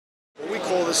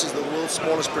this is the world's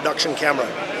smallest production camera.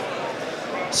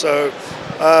 So,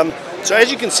 so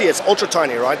as you can see, it's ultra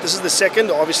tiny, right? This is the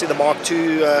second. Obviously, the Mark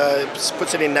II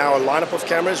puts it in now a lineup of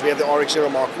cameras. We have the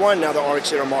RX0 Mark I, now the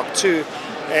RX0 Mark II,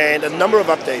 and a number of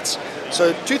updates.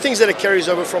 So two things that it carries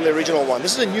over from the original one.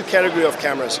 This is a new category of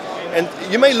cameras. And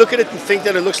you may look at it and think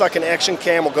that it looks like an action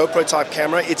cam or GoPro type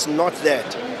camera. It's not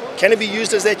that. Can it be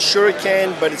used as that? Sure it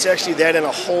can, but it's actually that and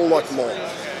a whole lot more.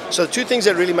 So two things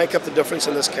that really make up the difference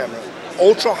in this camera.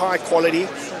 Ultra high quality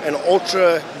and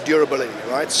ultra durability,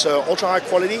 right? So ultra high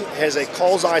quality has a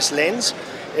Carl's Zeiss lens.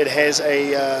 It has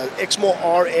a Exmor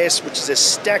RS, which is a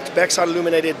stacked backside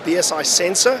illuminated BSI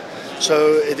sensor.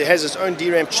 So it has its own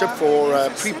DRAM chip for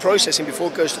pre-processing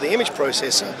before it goes to the image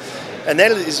processor. And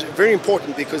that is very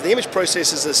important because the image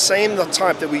processor is the same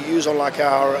type that we use on like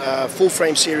our full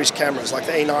frame series cameras, like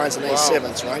the A9s and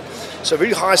A7s, right? So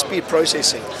very high speed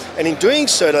processing. And in doing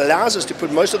so, it allows us to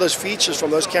put most of those features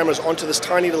from those cameras onto this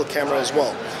tiny little camera as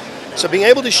well. So being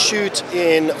able to shoot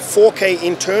in 4K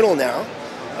internal now,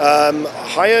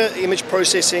 higher image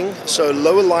processing, so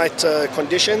lower light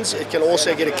conditions. It can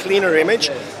also get a cleaner image,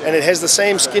 and it has the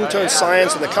same skin tone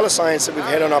science and the color science that we've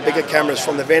had on our bigger cameras,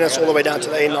 from the Venice all the way down to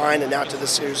the A9 and now to this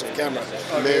series of camera.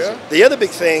 Amazing. The other big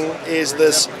thing is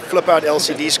this flip out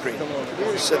LCD screen.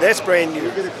 So that's brand new.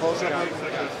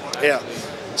 Yeah.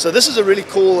 So this is a really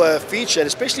cool feature, and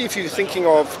especially if you're thinking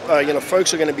of folks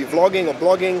who are going to be vlogging or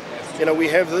blogging. We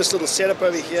have this little setup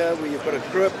over here where you've got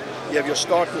a grip. You have your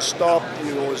start and stop,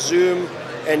 your zoom,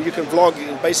 and you can vlog. You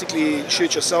can basically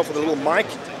shoot yourself with a little mic.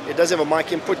 It does have a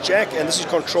mic input jack, and this is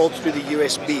controlled through the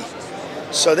USB.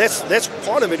 So that's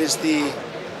part of it, is the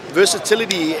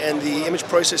versatility and the image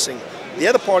processing. The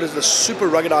other part is the super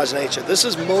ruggedized nature. This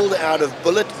is milled out of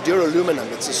bullet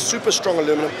duraluminum. It's a super strong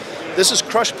aluminum. This is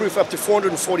crush proof up to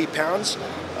 440 pounds,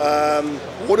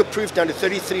 waterproof down to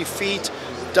 33 feet,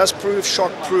 dust proof,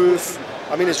 shock proof.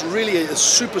 I mean, it's really a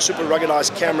super, super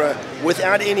ruggedized camera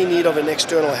without any need of an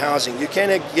external housing. You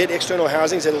can get external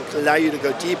housings that will allow you to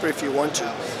go deeper if you want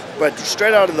to. But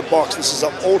straight out of the box, this is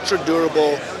an ultra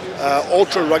durable,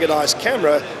 ultra ruggedized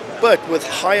camera, but with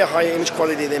higher image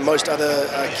quality than most other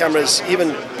cameras,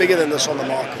 even bigger than this on the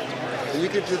market. And you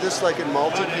could do this like in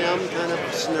multicam kind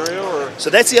of scenario? Or? So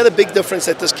that's the other big difference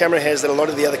that this camera has that a lot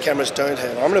of the other cameras don't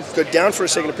have. I'm going to go down for a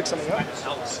second to pick something up.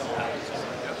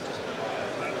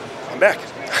 Back.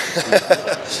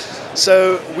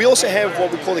 So we also have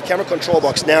what we call the camera control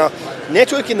box. Now,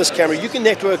 networking this camera, you can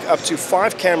network up to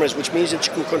 5 cameras, which means that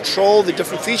you can control the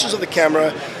different features of the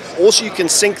camera. Also, you can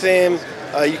sync them.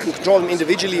 You can control them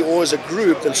individually or as a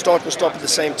group and start and stop at the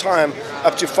same time,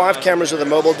 up to 5 cameras with a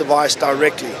mobile device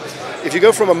directly. If you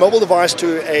go from a mobile device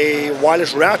to a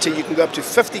wireless router, you can go up to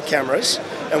 50 cameras,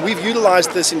 and we've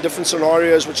utilized this in different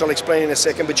scenarios, which I'll explain in a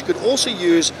second. But you could also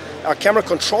use our camera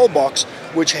control box,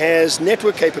 which has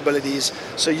network capabilities,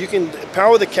 so you can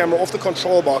power the camera off the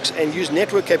control box and use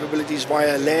network capabilities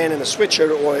via a LAN and a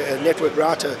switcher or a network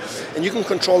router, and you can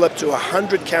control up to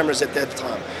 100 cameras at that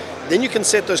time. Then you can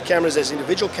set those cameras as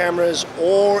individual cameras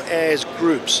or as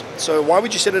groups. So why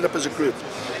would you set it up as a group?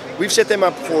 We've set them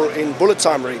up in bullet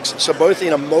time rigs, so both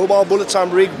in a mobile bullet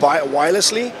time rig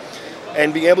wirelessly,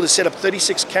 and being able to set up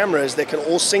 36 cameras that can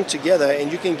all sync together,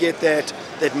 and you can get that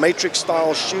matrix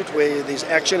style shoot where there's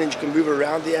action and you can move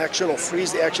around the action or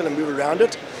freeze the action and move around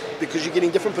it, because you're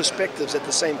getting different perspectives at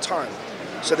the same time.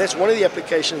 So that's one of the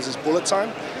applications, is bullet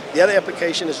time. The other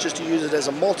application is just to use it as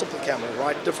a multiple camera,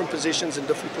 right? Different positions in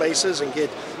different places and get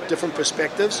different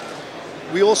perspectives.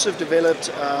 We also have developed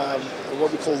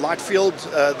what we call light field,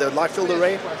 the light field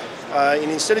array.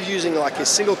 And instead of using like a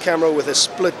single camera with a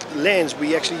split lens,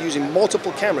 we're actually using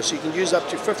multiple cameras. So you can use up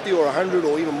to 50 or 100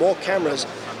 or even more cameras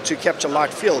to capture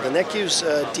light field. And that gives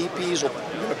DPs or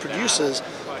producers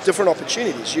different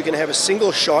opportunities. You can have a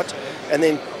single shot and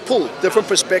then pull different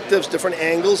perspectives, different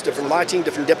angles, different lighting,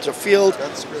 different depths of field.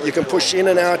 You can push in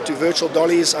and out, do virtual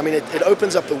dollies. I mean, it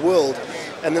opens up the world.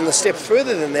 And then the step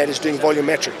further than that is doing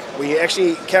volumetric, where you're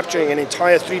actually capturing an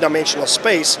entire 3-dimensional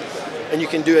space, and you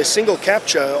can do a single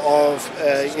capture of,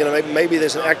 maybe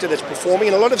there's an actor that's performing,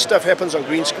 and a lot of stuff happens on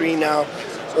green screen now,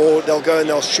 or they'll go and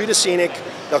they'll shoot a scenic,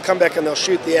 they'll come back and they'll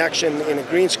shoot the action in a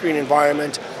green screen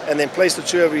environment, and then place the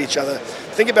two over each other.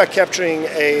 Think about capturing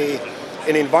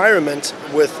an environment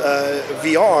with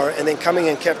VR, and then coming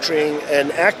and capturing an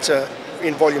actor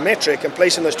in volumetric and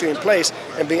placing those two in place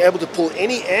and being able to pull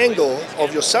any angle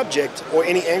of your subject or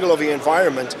any angle of your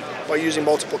environment by using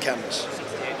multiple cameras.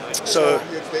 So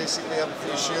you basically have a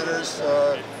few shooters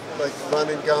like run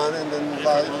and gun, and then a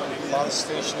lot of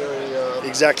stationary.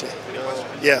 Exactly.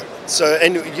 Yeah. So,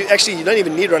 and you don't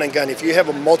even need run and gun. If you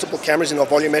have multiple cameras in a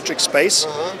volumetric space,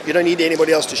 you don't need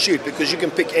anybody else to shoot, because you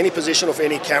can pick any position of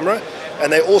any camera,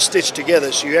 and they all stitch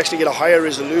together. So you actually get a higher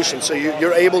resolution. So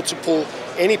you're able to pull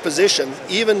any position,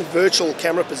 even virtual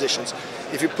camera positions.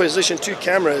 If you position two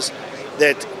cameras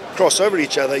that cross over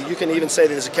each other, you can even say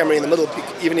there's a camera in the middle,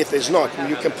 even if there's not. And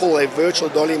you can pull a virtual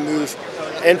dolly move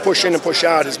and push in and push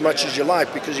out as much as you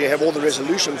like, because you have all the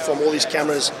resolution from all these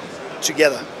cameras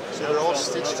together. So they're all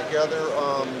stitched together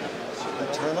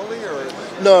internally, or?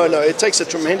 No, it takes a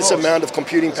tremendous amount of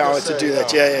computing power to do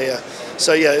that. Yeah.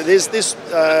 So yeah, there's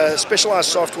specialized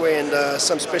software and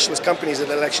some specialist companies that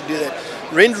will actually do that.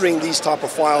 Rendering these type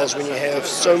of files when you have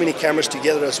so many cameras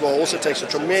together as well also takes a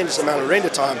tremendous amount of render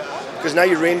time, because now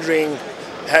you're rendering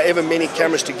however many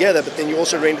cameras together, but then you're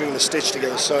also rendering the stitch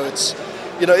together. So it's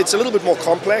a little bit more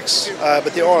complex,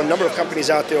 but there are a number of companies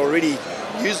out there already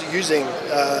using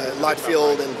light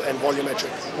field and volumetric.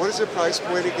 What is the price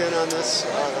point again on this,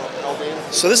 Alvin?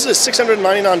 So this is a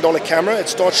 $699 camera. It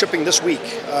starts shipping this week.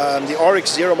 The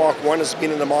RX0 Mark I has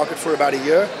been in the market for about a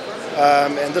year,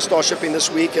 and this starts shipping this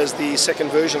week as the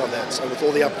second version of that, so with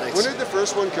all the updates. When did the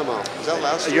first one come out? Was that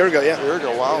last year? A year ago, yeah. A year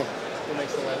ago, wow. Who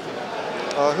makes the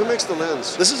lens? Who makes the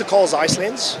lens? This is a Carl Zeiss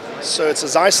lens. So it's a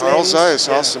Zeiss Carl lens. Zeiss,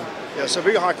 awesome. Yeah, so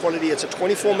very high quality. It's a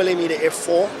 24mm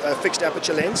f4 fixed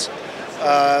aperture lens.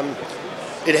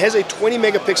 It has a 20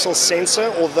 megapixel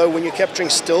sensor, although when you're capturing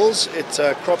stills, it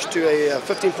crops to a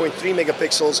 15.3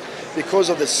 megapixels because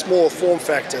of the small form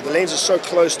factor. The lens is so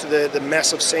close to the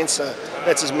massive sensor,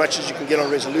 that's as much as you can get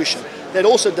on resolution. That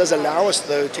also does allow us,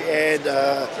 though, to add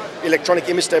electronic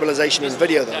image stabilization in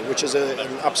video, though, which is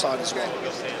an upside as well.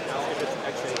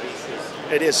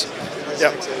 It is.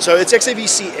 Yeah. So it's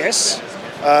XAVC-S,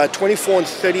 24 and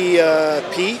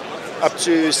 30p. Up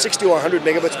to 60 or 100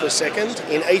 megabits per second.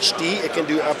 In HD, it can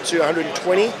do up to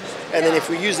 120. And then if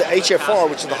we use the HFR,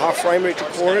 which is the half frame rate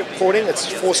recording, it's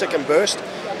 4-second burst.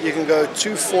 You can go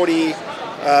 240,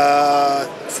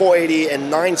 480, and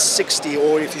 960.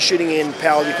 Or if you're shooting in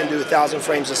PAL, you can do 1,000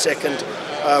 frames a second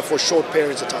for short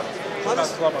periods of time. What about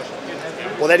slow motion?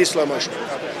 Well, that is slow motion.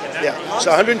 Yeah.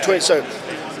 So 120. So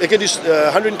it can do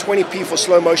 120p for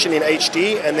slow motion in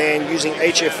HD, and then using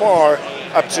HFR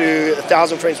up to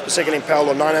 1,000 frames per second in PAL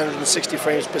or 960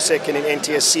 frames per second in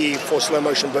NTSC for slow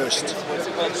motion bursts.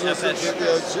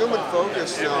 The zoom and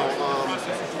focus now,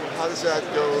 how does that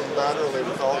go laterally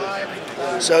with all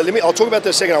this? So I'll talk about that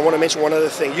in a second. I want to mention one other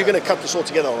thing. You're going to cut this all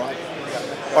together, all right?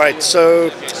 All right, so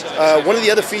one of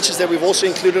the other features that we've also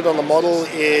included on the model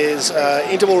is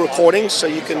interval recording. So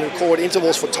you can record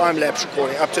intervals for time-lapse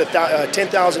recording, up to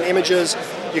 10,000 images.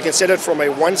 You can set it from a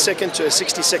 1 second to a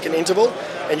 60-second interval,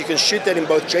 and you can shoot that in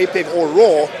both JPEG or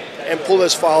RAW and pull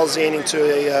those files into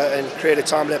and create a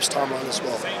time-lapse timeline as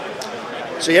well.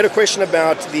 So you had a question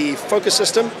about the focus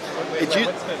system.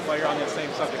 While you're on the same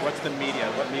subject, what's the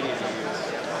media? What media do you use?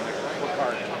 What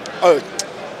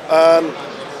card?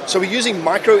 So we're using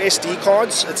micro SD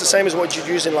cards. It's the same as what you'd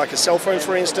use in like a cell phone,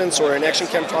 for instance, or an action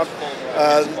cam type.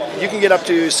 You can get up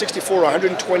to 64 or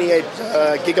 128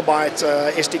 gigabyte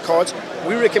SD cards.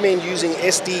 We recommend using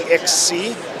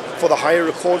SDXC for the higher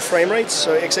record frame rates.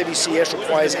 So XAVC-S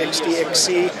requires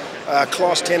XDXC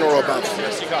class 10 or above.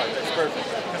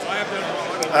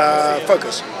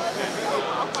 Focus.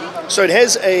 So it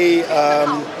has a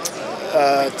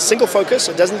single focus.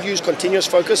 It doesn't use continuous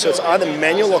focus, so it's either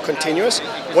manual or continuous.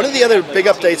 One of the other big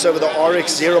updates over the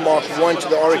RX0 Mark I to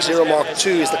the RX0 Mark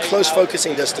II is the close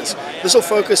focusing distance. This will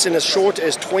focus in as short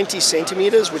as 20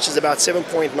 centimeters, which is about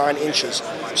 7.9 inches.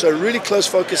 So a really close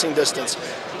focusing distance.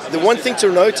 The one thing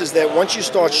to note is that once you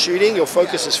start shooting, your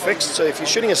focus is fixed. So if you're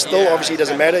shooting a still, obviously it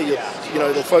doesn't matter.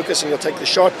 It'll focus and you'll take the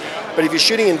shot. But if you're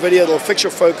shooting in video, they'll fix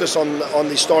your focus on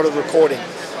the start of recording.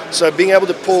 So being able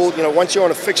to pull, once you're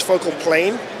on a fixed focal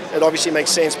plane, it obviously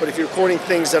makes sense. But if you're recording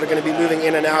things that are going to be moving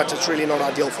in and out, it's really not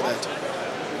ideal for that.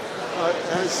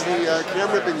 Has the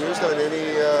camera been used on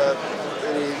any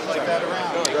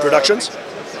Productions?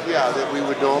 Yeah, that we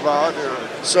would know about?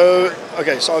 So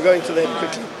I'll go into that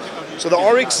quickly. So the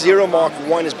RX0 Mark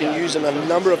I has been used in a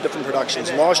number of different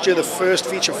productions. Last year, the first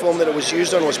feature film that it was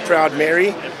used on was Proud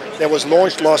Mary. That was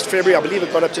launched last February. I believe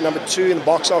it got up to number 2 in the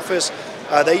box office.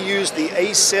 They used the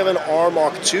A7R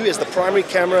Mark II as the primary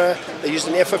camera. They used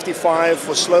an F55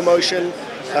 for slow motion,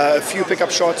 a few pickup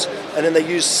shots, and then they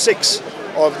used 6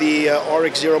 of the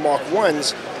RX0 Mark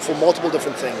I's for multiple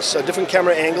different things. So different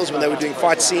camera angles. When they were doing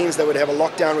fight scenes, they would have a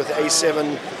lockdown with the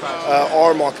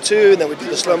A7R Mark II, and they would do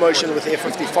the slow motion with the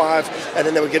F55, and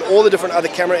then they would get all the different other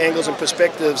camera angles and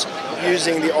perspectives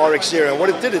using the RX0. And what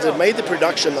it did is it made the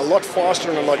production a lot faster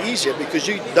and a lot easier, because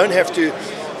you don't have to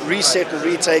reset and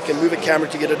retake and move a camera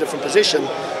to get a different position.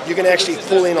 You can actually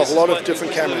pull in a lot of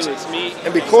different cameras.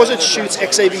 And because it shoots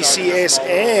XAVCS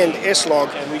and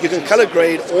S-Log, you can color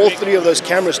grade all three of those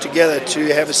cameras together to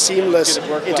have a seamless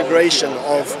integration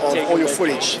of all your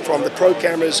footage, from the pro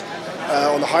cameras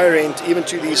on the higher end even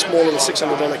to these small little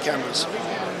 $600 cameras.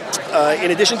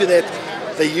 In addition to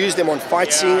that, they use them on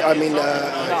fight scene,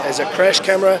 as a crash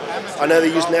camera. I know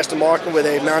they used an Aston Martin where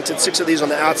they mounted 6 of these on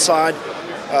the outside.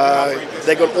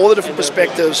 They got all the different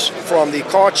perspectives from the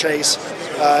car chase,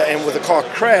 and with the car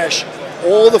crash,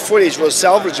 all the footage was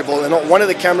salvageable, and not one of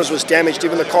the cameras was damaged.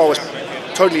 Even the car was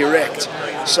totally wrecked.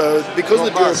 So because of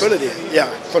the durability,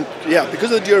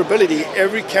 because of the durability,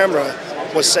 every camera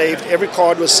was saved, every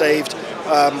card was saved.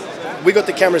 We got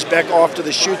the cameras back after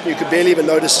the shoot, and you could barely even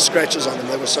notice the scratches on them.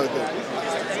 They were so good.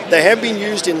 They have been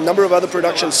used in a number of other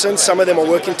productions since. Some of them are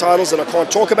working titles that I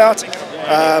can't talk about,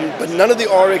 but none of the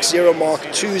RX0 Mark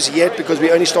IIs yet, because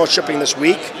we only start shipping this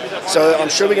week. So I'm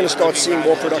sure we're going to start seeing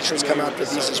more productions come out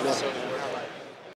with these as well.